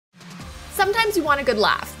Sometimes you want a good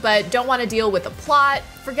laugh, but don't want to deal with the plot,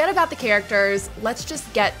 forget about the characters, let's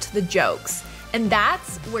just get to the jokes. And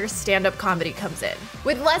that's where stand-up comedy comes in.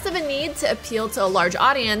 With less of a need to appeal to a large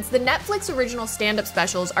audience, the Netflix original stand-up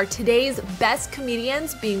specials are today's best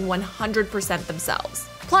comedians being 100% themselves.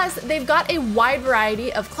 Plus, they've got a wide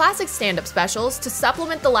variety of classic stand-up specials to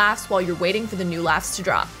supplement the laughs while you're waiting for the new laughs to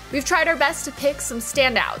drop. We've tried our best to pick some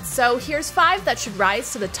standouts, so here's 5 that should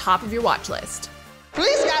rise to the top of your watch list.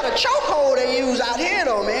 Police got a chokehold they use out here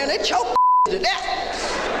though, man. They choke to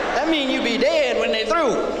death. That mean you be dead when they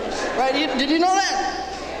through. Right? Did you know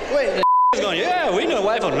that? Wait, the going, yeah, we know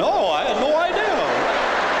wife. No, I had no idea.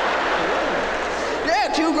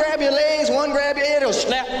 Yeah, 2 grab your legs, 1 grab your head, it'll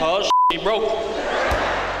snap. Oh, he broke.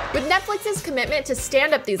 With Netflix's commitment to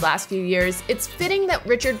stand-up these last few years, it's fitting that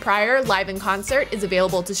Richard Pryor live in concert is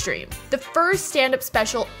available to stream. The first stand-up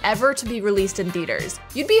special ever to be released in theaters.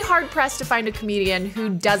 You'd be hard-pressed to find a comedian who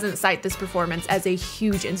doesn't cite this performance as a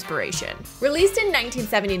huge inspiration. Released in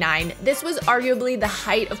 1979, this was arguably the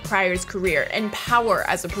height of Pryor's career and power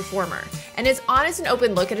as a performer, and his honest and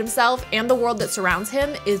open look at himself and the world that surrounds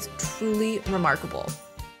him is truly remarkable.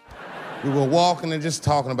 We were walking and just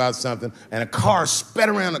talking about something, and a car sped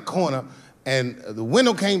around the corner, and the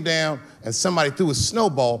window came down, and somebody threw a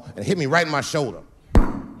snowball and hit me right in my shoulder.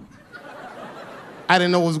 I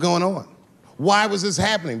didn't know what was going on. Why was this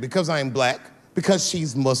happening? Because I'm black, because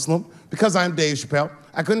she's Muslim, because I'm Dave Chappelle.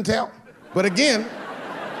 I couldn't tell. But again,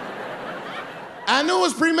 I knew it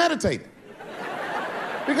was premeditated.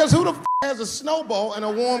 Because who the f has a snowball in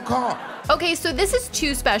a warm car? Okay, so this is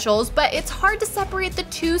 2 specials, but it's hard to separate the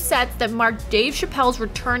 2 sets that marked Dave Chappelle's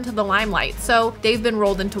return to the limelight, so they've been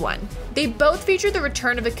rolled into one. They both feature the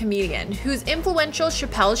return of a comedian whose influential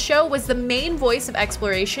Chappelle's Show was the main voice of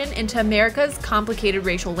exploration into America's complicated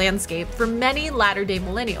racial landscape for many latter-day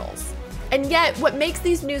millennials. And yet, what makes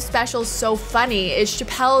these new specials so funny is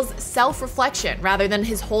Chappelle's self-reflection rather than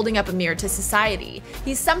his holding up a mirror to society.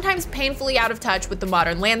 He's sometimes painfully out of touch with the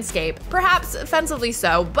modern landscape, perhaps offensively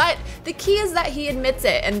so, but the key is that he admits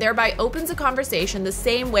it and thereby opens a conversation the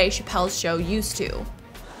same way Chappelle's Show used to.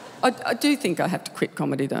 I do think I have to quit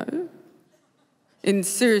comedy though. And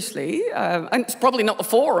seriously, and it's probably not the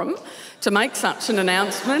forum to make such an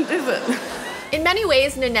announcement, is it? In many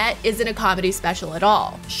ways, Nanette isn't a comedy special at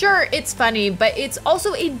all. Sure, it's funny, but it's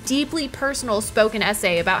also a deeply personal spoken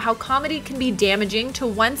essay about how comedy can be damaging to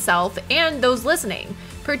oneself and those listening,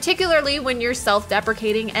 particularly when you're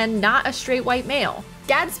self-deprecating and not a straight white male.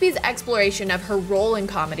 Gadsby's exploration of her role in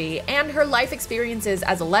comedy and her life experiences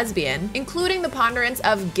as a lesbian, including the ponderance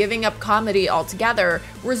of giving up comedy altogether,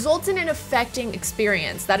 results in an affecting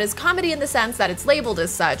experience that is comedy in the sense that it's labeled as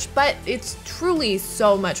such, but it's truly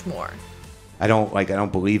so much more. I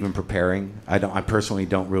don't believe in preparing. I personally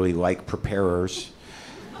don't really like preparers.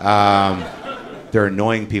 They're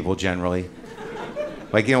annoying people generally.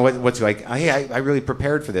 Like, you know, what's like, hey, I really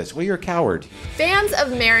prepared for this. Well, you're a coward. Fans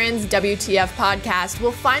of Maron's WTF podcast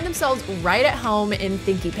will find themselves right at home in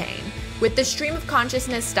Thinky Pain, with the stream of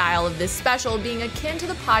consciousness style of this special being akin to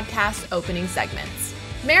the podcast's opening segments.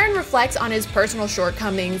 Maron reflects on his personal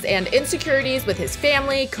shortcomings and insecurities with his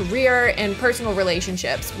family, career, and personal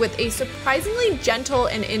relationships with a surprisingly gentle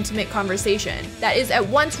and intimate conversation that is at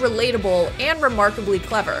once relatable and remarkably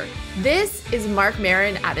clever. This is Marc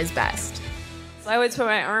Maron at his best. So I always put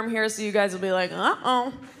my arm here so you guys will be like,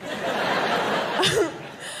 uh-oh.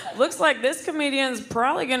 Looks like this comedian's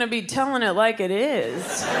probably gonna be telling it like it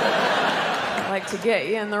is. Like to get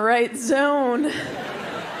you in the right zone.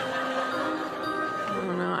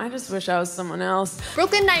 I just wish I was someone else.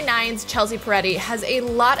 Brooklyn Nine-Nine's Chelsea Peretti has a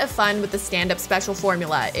lot of fun with the stand-up special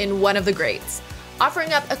formula in One of the Greats,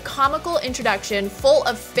 offering up a comical introduction full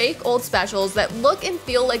of fake old specials that look and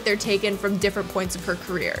feel like they're taken from different points of her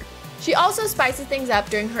career. She also spices things up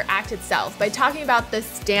during her act itself by talking about the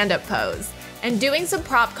stand-up pose and doing some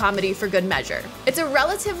prop comedy for good measure. It's a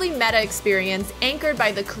relatively meta experience anchored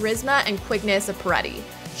by the charisma and quickness of Peretti,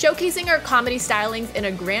 showcasing her comedy stylings in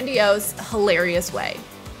a grandiose, hilarious way.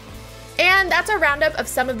 And that's our roundup of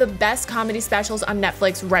some of the best comedy specials on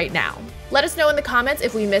Netflix right now. Let us know in the comments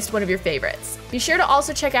if we missed one of your favorites. Be sure to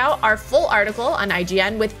also check out our full article on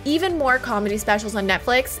IGN with even more comedy specials on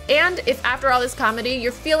Netflix. And if after all this comedy,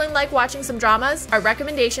 you're feeling like watching some dramas, our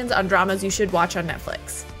recommendations on dramas you should watch on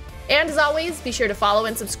Netflix. And as always, be sure to follow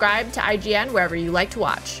and subscribe to IGN wherever you like to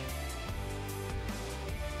watch.